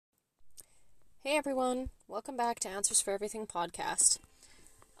Hey everyone, welcome back to Answers for Everything podcast.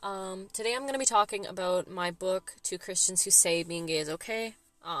 Today I'm going to be talking about my book, To Christians Who Say Being Gay is Okay.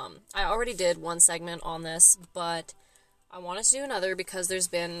 I already did one segment on this, but I wanted to do another because there's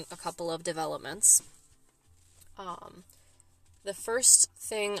been a couple of developments. The first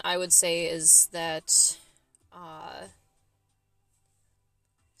thing I would say is that,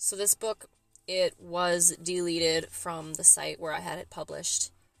 so this book, it was deleted from the site where I had it published.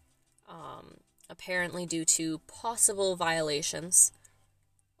 Apparently due to possible violations.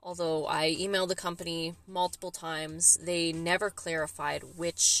 Although I emailed the company multiple times, they never clarified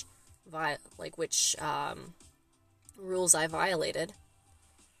which rules I violated.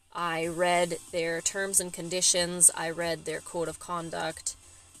 I read their terms and conditions, I read their code of conduct,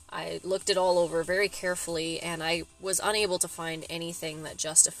 I looked it all over very carefully, and I was unable to find anything that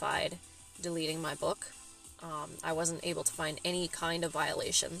justified deleting my book. I wasn't able to find any kind of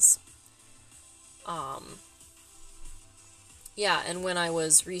violations. And when I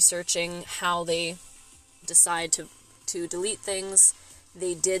was researching how they decide to delete things,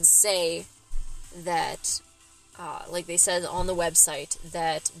 they did say that, like they said on the website,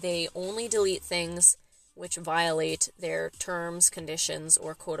 that they only delete things which violate their terms, conditions,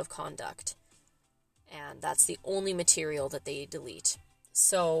 or code of conduct. And that's the only material that they delete.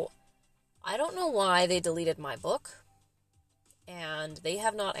 So, I don't know why they deleted my book. And they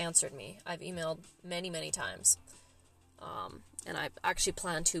have not answered me. I've emailed many, many times. And I actually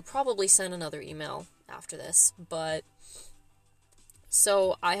plan to probably send another email after this. But,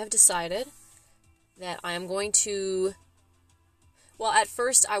 so I have decided that I am going to, well, at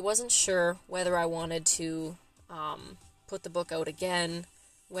first I wasn't sure whether I wanted to put the book out again,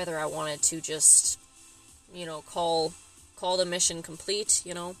 whether I wanted to just, call the mission complete,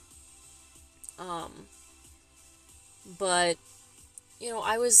 But,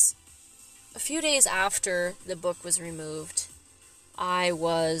 I was, a few days after the book was removed, I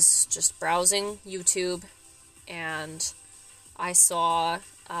was just browsing YouTube, and I saw,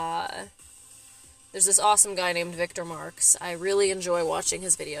 there's this awesome guy named Victor Marx. I really enjoy watching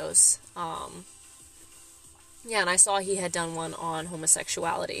his videos. And I saw he had done one on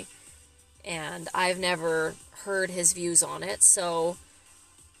homosexuality, and I've never heard his views on it, so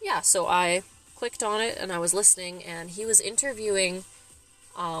I clicked on it, and I was listening, and he was interviewing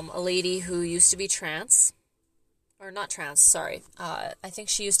a lady who used to be trans, or not trans, sorry, I think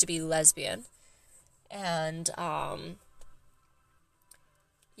she used to be lesbian, and,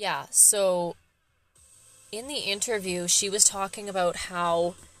 so in the interview, she was talking about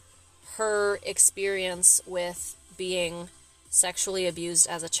how her experience with being sexually abused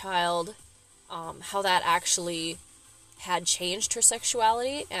as a child, how that actually had changed her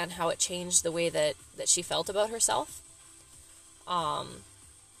sexuality, and how it changed the way that she felt about herself.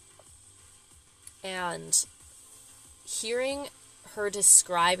 And hearing her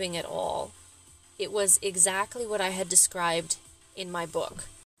describing it all, it was exactly what I had described in my book.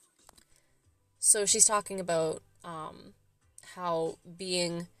 So she's talking about how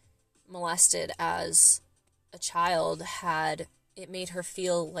being molested as a child it made her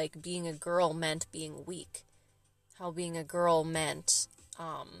feel like being a girl meant being weak. How being a girl meant,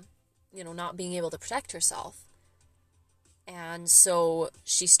 not being able to protect herself. And so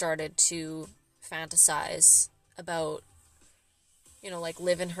she started to fantasize about,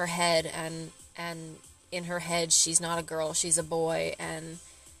 live in her head, and in her head she's not a girl, she's a boy, and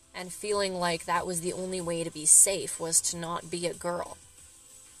feeling like that was the only way to be safe, was to not be a girl.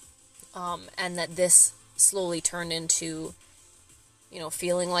 And that this slowly turned into,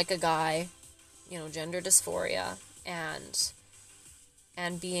 feeling like a guy, gender dysphoria,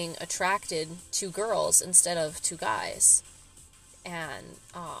 and being attracted to girls instead of to guys. And,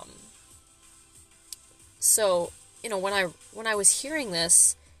 so, when I was hearing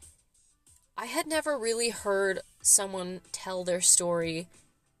this, I had never really heard someone tell their story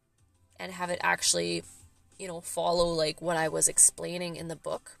and have it actually, follow, like, what I was explaining in the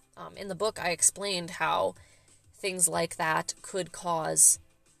book. In the book, I explained how things like that could cause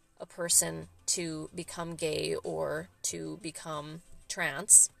a person to become gay or to become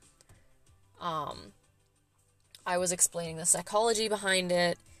trans. I was explaining the psychology behind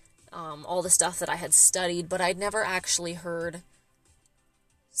it, all the stuff that I had studied, but I'd never actually heard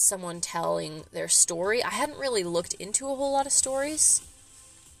someone telling their story. I hadn't really looked into a whole lot of stories.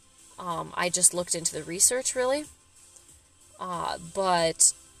 I just looked into the research, really.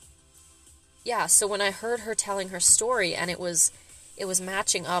 So when I heard her telling her story, and it was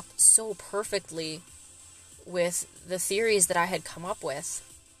matching up so perfectly with the theories that I had come up with,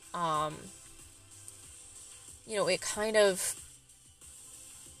 it kind of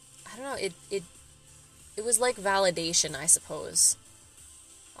I don't know, it was like validation, I suppose.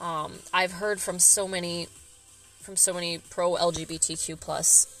 I've heard from so many pro LGBTQ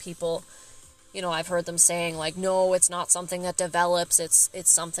plus people, I've heard them saying like, no, it's not something that develops, it's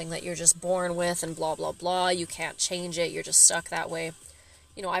something that you're just born with and blah, blah, blah. You can't change it. You're just stuck that way.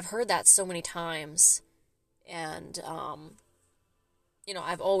 I've heard that so many times, and,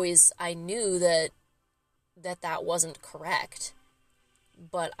 I knew that wasn't correct,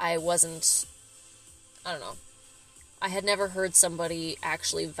 but I don't know. I had never heard somebody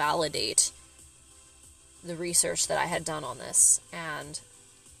actually validate the research that I had done on this. And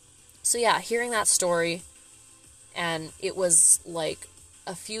so yeah, hearing that story, and it was like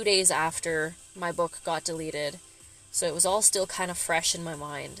a few days after my book got deleted, so it was all still kind of fresh in my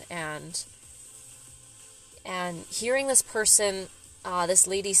mind. And hearing this person, this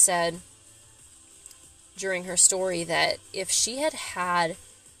lady said during her story that if she had had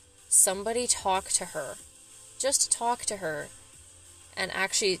somebody talk to her, just talk to her, and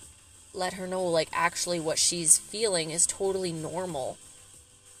actually let her know, like, actually what she's feeling is totally normal,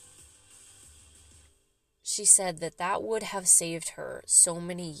 she said that would have saved her so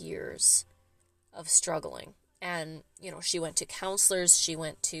many years of struggling. And, she went to counselors, she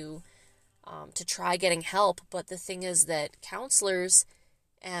went to try getting help, but the thing is that counselors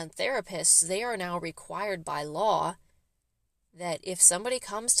and therapists, they are now required by law that if somebody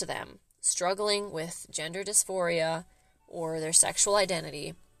comes to them struggling with gender dysphoria or their sexual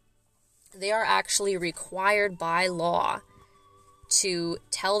identity, they are actually required by law to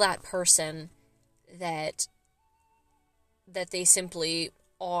tell that person that they simply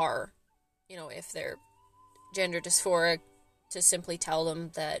are, if they're gender dysphoric, to simply tell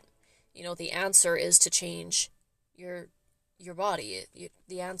them that, the answer is to change your body.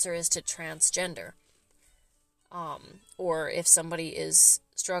 The answer is to transgender. Or if somebody is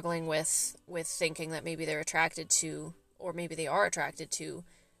struggling with thinking that maybe they're attracted to, or maybe they are attracted to,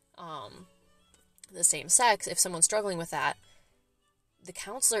 the same sex, if someone's struggling with that, the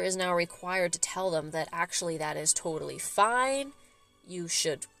counselor is now required to tell them that actually that is totally fine. You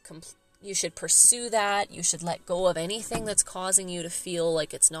should pursue that. You should let go of anything that's causing you to feel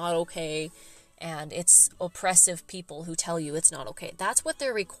like it's not okay. And it's oppressive people who tell you it's not okay. That's what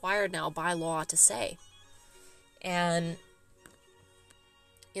they're required now by law to say. And,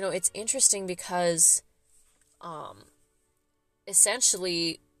 it's interesting because,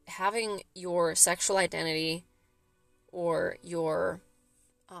 essentially, having your sexual identity or your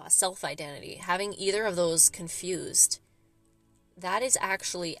self-identity, having either of those confused, that is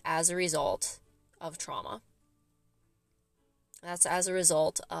actually as a result of trauma. That's as a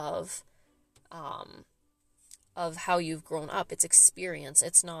result of how you've grown up. It's experience.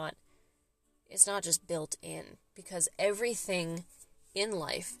 It's not just built in, because everything in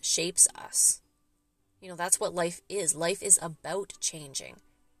life shapes us. That's what life is. Life is about changing.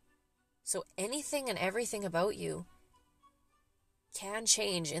 So anything and everything about you can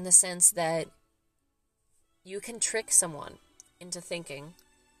change, in the sense that you can trick someone into thinking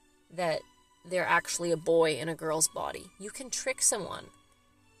that they're actually a boy in a girl's body. You can trick someone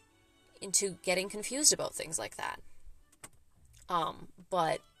into getting confused about things like that.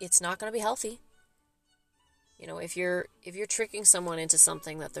 But it's not going to be healthy. If you're tricking someone into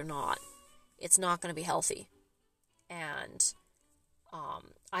something that they're not, it's not going to be healthy. And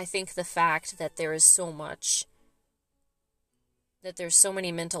I think the fact that there's so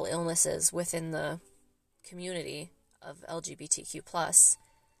many mental illnesses within the community of LGBTQ+,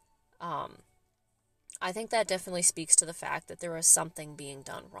 I think that definitely speaks to the fact that there is something being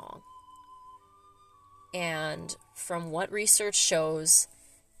done wrong. And from what research shows,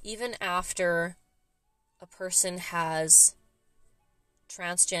 even after a person has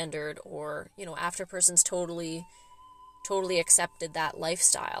transgendered, or, after a person's totally accepted that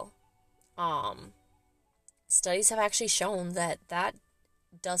lifestyle, studies have actually shown that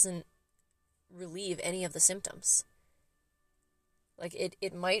doesn't relieve any of the symptoms. Like,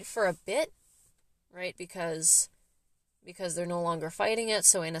 it might for a bit, right? Because they're no longer fighting it,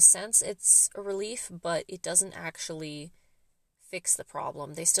 so in a sense it's a relief, but it doesn't actually fix the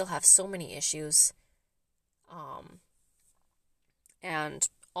problem. They still have so many issues. And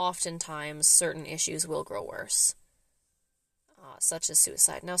oftentimes certain issues will grow worse, such as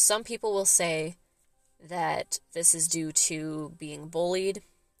suicide. Now, some people will say that this is due to being bullied.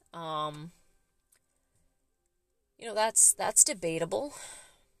 That's debatable.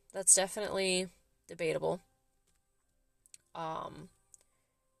 That's definitely debatable.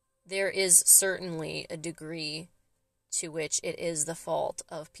 There is certainly a degree to which it is the fault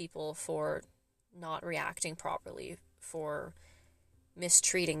of people for not reacting properly, for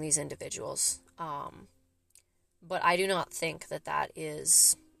mistreating these individuals. But I do not think that that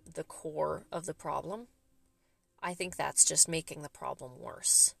is the core of the problem. I think that's just making the problem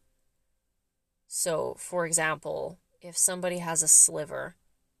worse. So, for example, if somebody has a sliver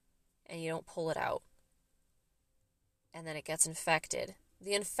and you don't pull it out, and then it gets infected,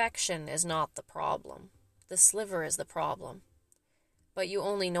 the infection is not the problem. The sliver is the problem. But you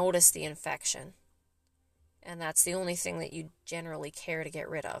only notice the infection. And that's the only thing that you generally care to get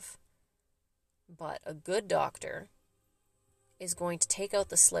rid of. But a good doctor is going to take out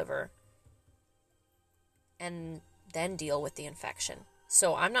the sliver and then deal with the infection.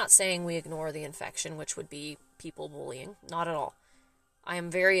 So I'm not saying we ignore the infection, which would be people bullying. Not at all. I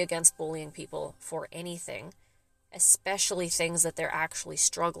am very against bullying people for anything, especially things that they're actually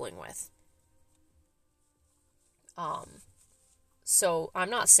struggling with. So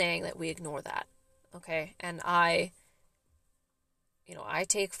I'm not saying that we ignore that, okay? And I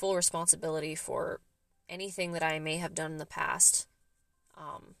take full responsibility for anything that I may have done in the past,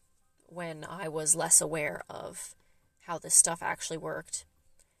 when I was less aware of how this stuff actually worked.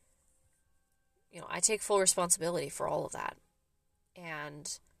 I take full responsibility for all of that.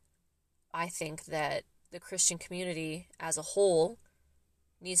 And I think that the Christian community as a whole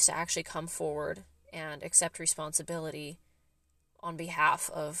needs to actually come forward and accept responsibility on behalf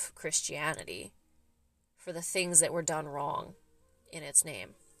of Christianity for the things that were done wrong in its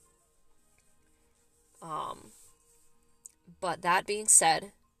name. But that being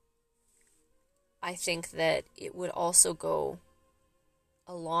said, I think that it would also go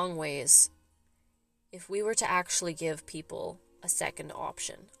a long ways if we were to actually give people a second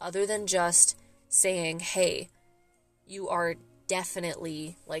option, other than just saying, hey, you are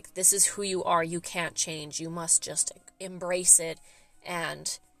definitely, like, this is who you are, you can't change, you must just embrace it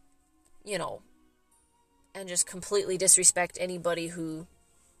and, and just completely disrespect anybody who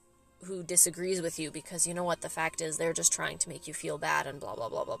disagrees with you, because you know what, the fact is they're just trying to make you feel bad and blah, blah,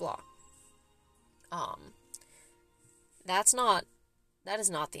 blah, blah, blah. That is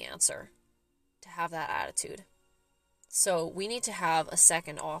not the answer, to have that attitude. So we need to have a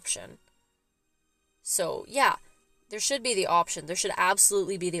second option. So yeah, there should be the option. There should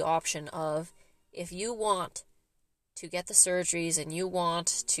absolutely be the option of, if you want to get the surgeries and you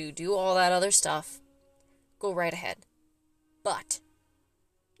want to do all that other stuff, go right ahead. But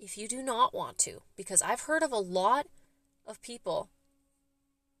if you do not want to, because I've heard of a lot of people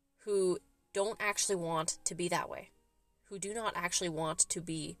who don't actually want to be that way, who do not actually want to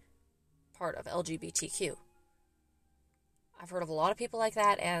be part of LGBTQ. I've heard of a lot of people like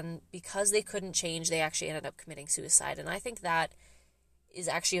that, and because they couldn't change, they actually ended up committing suicide. And I think that is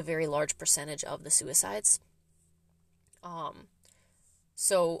actually a very large percentage of the suicides.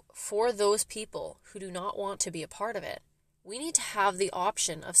 So for those people who do not want to be a part of it, we need to have the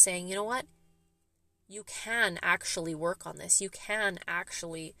option of saying, you know what? You can actually work on this. You can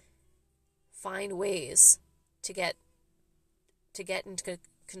actually find ways to get into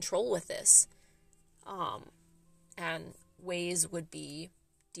control with this. And ways would be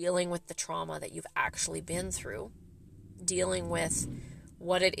dealing with the trauma that you've actually been through, dealing with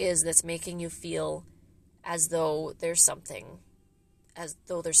what it is that's making you feel as though there's something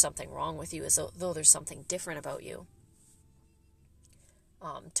wrong with you, as though there's something different about you.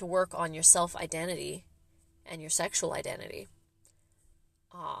 To work on your self-identity and your sexual identity.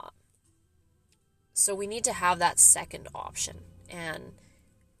 So we need to have that second option. And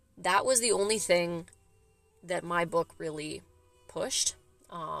that was the only thing that my book really pushed.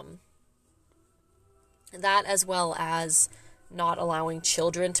 That, as well as not allowing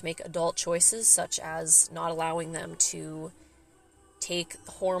children to make adult choices, such as not allowing them to take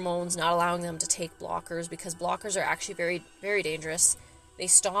hormones, not allowing them to take blockers, because blockers are actually very, very dangerous. They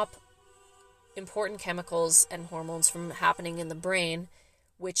stop important chemicals and hormones from happening in the brain,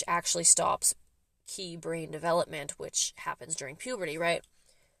 which actually stops key brain development, which happens during puberty, right?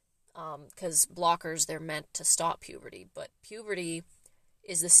 Because blockers, they're meant to stop puberty, but puberty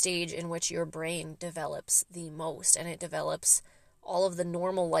is the stage in which your brain develops the most, and it develops all of the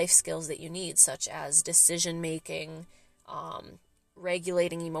normal life skills that you need, such as decision-making,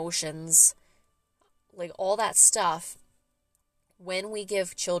 regulating emotions, like all that stuff. When we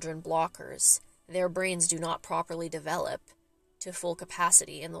give children blockers, their brains do not properly develop to full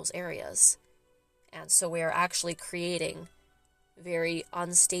capacity in those areas. And so we are actually creating very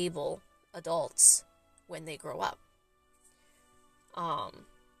unstable adults when they grow up.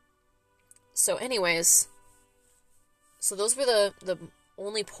 So anyways, so those were the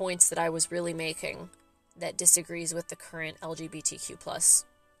only points that I was really making that disagrees with the current LGBTQ plus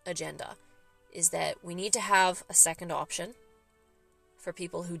agenda, is that we need to have a second option. for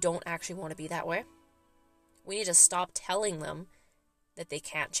people who don't actually want to be that way. We need to stop telling them that they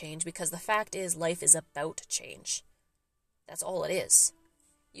can't change, because the fact is, life is about change. That's all it is.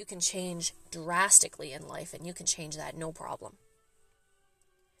 You can change drastically in life, and you can change that no problem.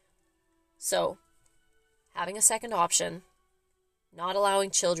 So, having a second option, not allowing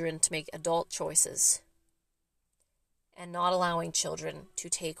children to make adult choices, and not allowing children to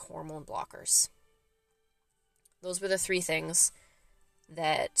take hormone blockers. Those were the three things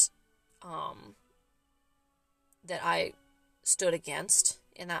that that I stood against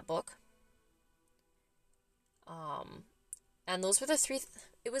in that book. And those were the three...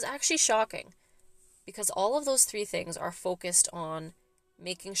 It was actually shocking, because all of those three things are focused on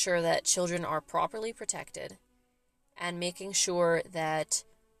making sure that children are properly protected and making sure that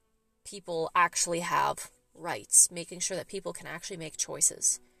people actually have rights, making sure that people can actually make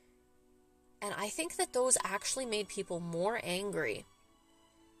choices. And I think that those actually made people more angry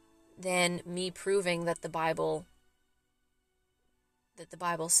than me proving that the Bible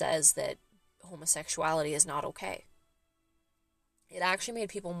says that homosexuality is not okay. It actually made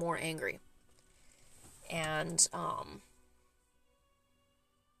people more angry. And,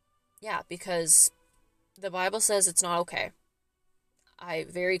 because the Bible says it's not okay. I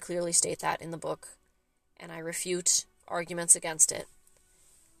very clearly state that in the book, and I refute arguments against it.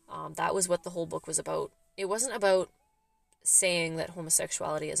 That was what the whole book was about. It wasn't about saying that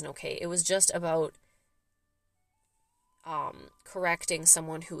homosexuality isn't okay. It was just about correcting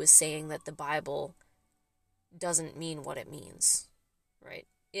someone who is saying that the Bible doesn't mean what it means, right?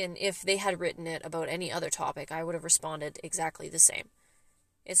 And if they had written it about any other topic, I would have responded exactly the same.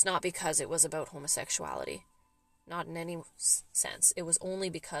 It's not because it was about homosexuality. Not in any sense. It was only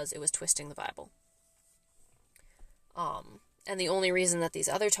because it was twisting the Bible. And the only reason that these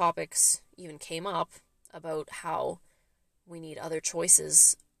other topics even came up about how we need other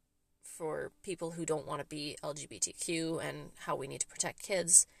choices for people who don't want to be LGBTQ and how we need to protect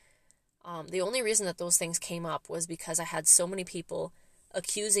kids, the only reason that those things came up was because I had so many people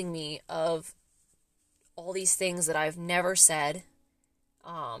accusing me of all these things that I've never said.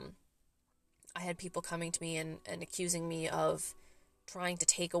 I had people coming to me and accusing me of trying to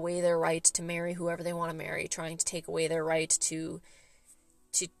take away their right to marry whoever they want to marry, trying to take away their right to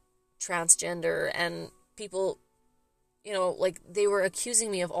transgender, and people, they were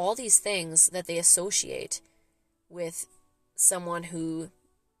accusing me of all these things that they associate with someone who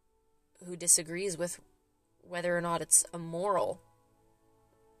disagrees with whether or not it's immoral,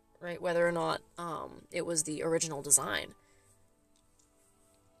 right? Whether or not it was the original design,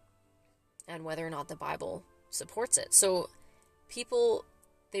 and whether or not the Bible supports it. So people,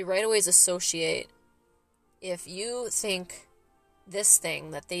 they right away associate, if you think this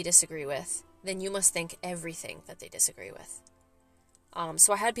thing that they disagree with, then you must think everything that they disagree with.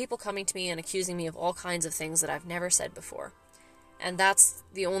 So I had people coming to me and accusing me of all kinds of things that I've never said before. And that's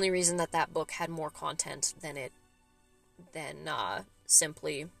the only reason that book had more content than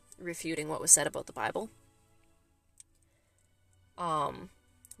simply refuting what was said about the Bible.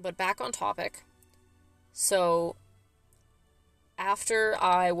 But back on topic. So after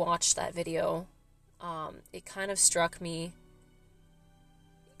I watched that video, it kind of struck me,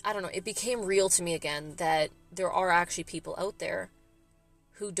 I don't know, it became real to me again that there are actually people out there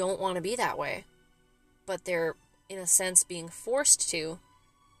who don't want to be that way, but they're, in a sense, being forced to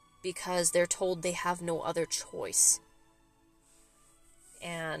because they're told they have no other choice.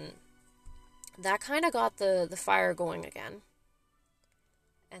 And that kind of got the fire going again.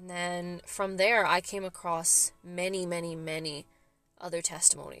 And then from there, I came across many, many, many other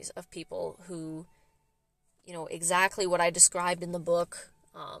testimonies of people who, exactly what I described in the book,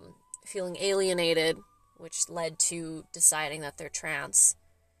 feeling alienated, which led to deciding that they're trans,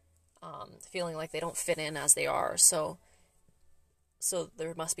 feeling like they don't fit in as they are, so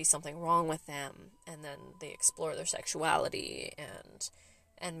there must be something wrong with them, and then they explore their sexuality,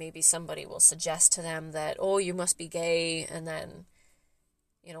 and maybe somebody will suggest to them that, oh, you must be gay, and then,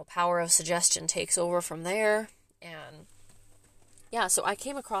 power of suggestion takes over from there, and yeah, so I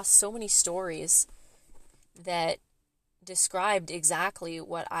came across so many stories that described exactly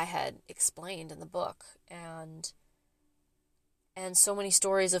what I had explained in the book, and so many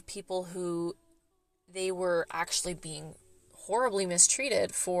stories of people who they were actually being horribly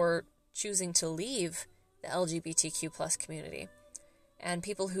mistreated for choosing to leave the LGBTQ plus community, and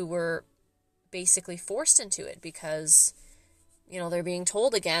people who were basically forced into it because, they're being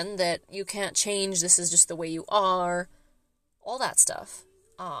told again that you can't change, this is just the way you are, all that stuff.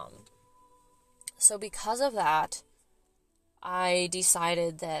 So because of that, I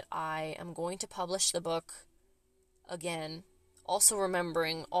decided that I am going to publish the book again also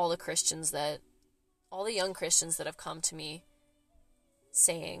remembering all the young Christians that have come to me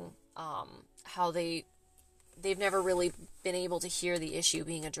saying how they've never really been able to hear the issue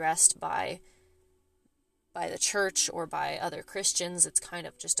being addressed by the church or by other Christians. It's kind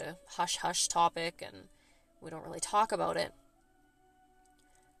of just a hush-hush topic, and we don't really talk about it.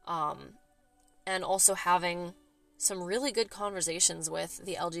 And also having some really good conversations with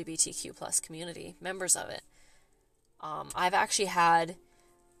the LGBTQ plus community, members of it. I've had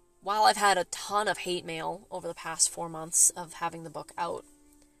a ton of hate mail over the past 4 months of having the book out,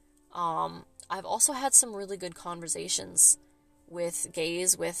 I've also had some really good conversations with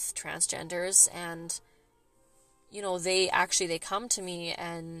gays, with transgenders, and, you know, they come to me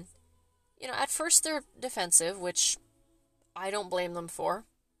and, you know, at first they're defensive, which I don't blame them for.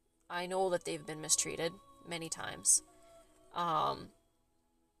 I know that they've been mistreated many times.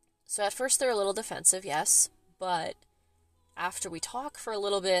 So at first they're a little defensive, yes, but after we talk for a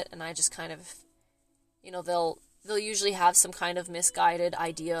little bit and I just kind of, you know, they'll usually have some kind of misguided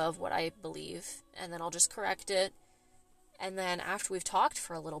idea of what I believe, and then I'll just correct it. And then after we've talked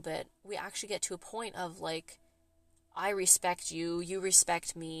for a little bit, we actually get to a point of, like, I respect you, you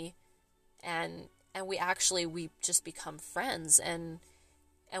respect me, and we just become friends, and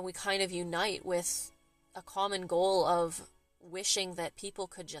we kind of unite with a common goal of wishing that people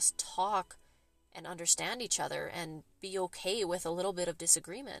could just talk and understand each other and be okay with a little bit of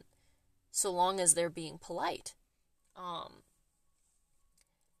disagreement, so long as they're being polite.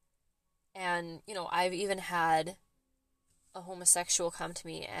 And, you know, I've even had a homosexual come to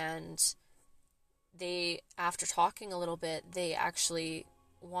me, and they, after talking a little bit, they actually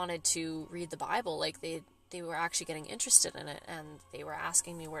wanted to read the Bible. Like, they were actually getting interested in it, and they were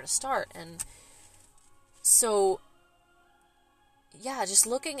asking me where to start. And so, yeah, just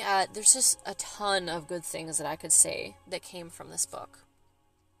looking at, there's just a ton of good things that I could say that came from this book.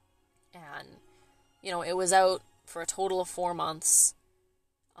 And, you know, it was out for a total of 4 months,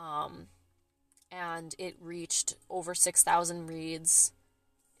 and it reached over 6,000 reads,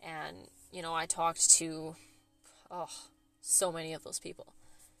 and, you know, I talked to, so many of those people,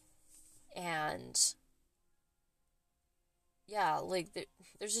 and, yeah, like,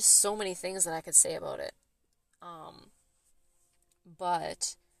 there's just so many things that I could say about it,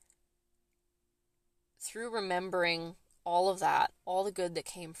 but through remembering all of that, all the good that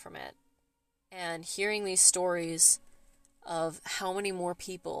came from it, and hearing these stories of how many more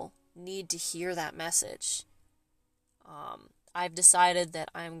people need to hear that message, I've decided that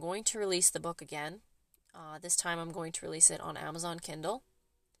I'm going to release the book again. This time I'm going to release it on Amazon Kindle.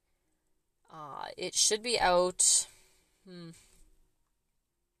 It should be out, I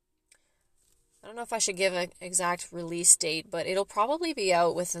don't know if I should give an exact release date, but it'll probably be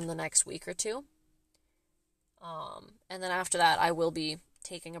out within the next week or two. And then after that, I will be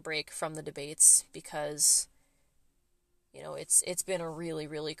taking a break from the debates because, you know, it's been a really,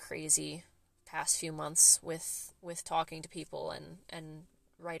 really crazy past few months with talking to people and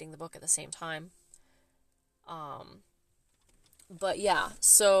writing the book at the same time. But yeah,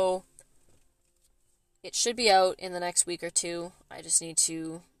 so it should be out in the next week or two. I just need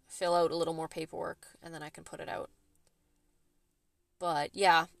to fill out a little more paperwork and then I can put it out. But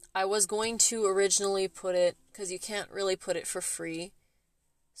yeah, I was going to originally put it, because you can't really put it for free.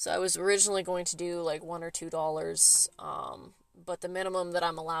 So I was originally going to do like $1 or $2, but the minimum that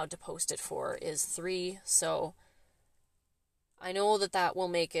I'm allowed to post it for is $3. So I know that will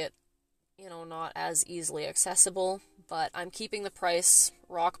make it, you know, not as easily accessible, but I'm keeping the price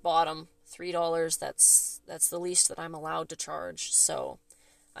rock bottom, $3. That's the least that I'm allowed to charge. So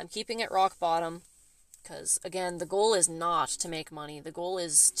I'm keeping it rock bottom because, again, the goal is not to make money. The goal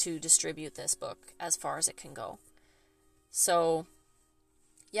is to distribute this book as far as it can go. So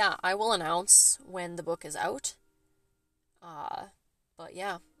yeah, I will announce when the book is out. But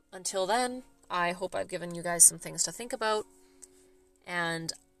yeah, until then, I hope I've given you guys some things to think about.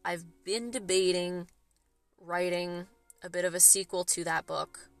 And I've been debating writing a bit of a sequel to that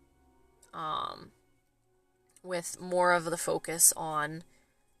book, with more of the focus on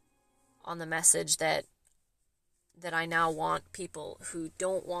the message that I now want people who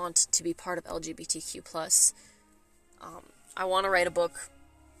don't want to be part of LGBTQ+. I want to write a book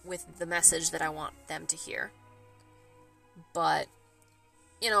with the message that I want them to hear. But,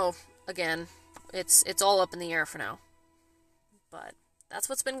 you know, again, it's all up in the air for now. But that's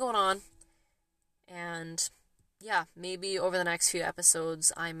what's been going on. And yeah, maybe over the next few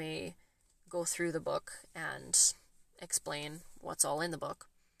episodes I may go through the book and explain what's all in the book.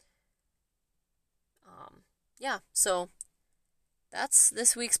 Yeah, so that's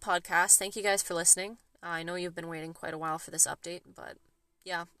this week's podcast. Thank you guys for listening. I know you've been waiting quite a while for this update, but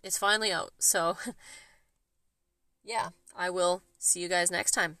yeah, it's finally out. So, yeah, I will see you guys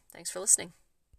next time. Thanks for listening.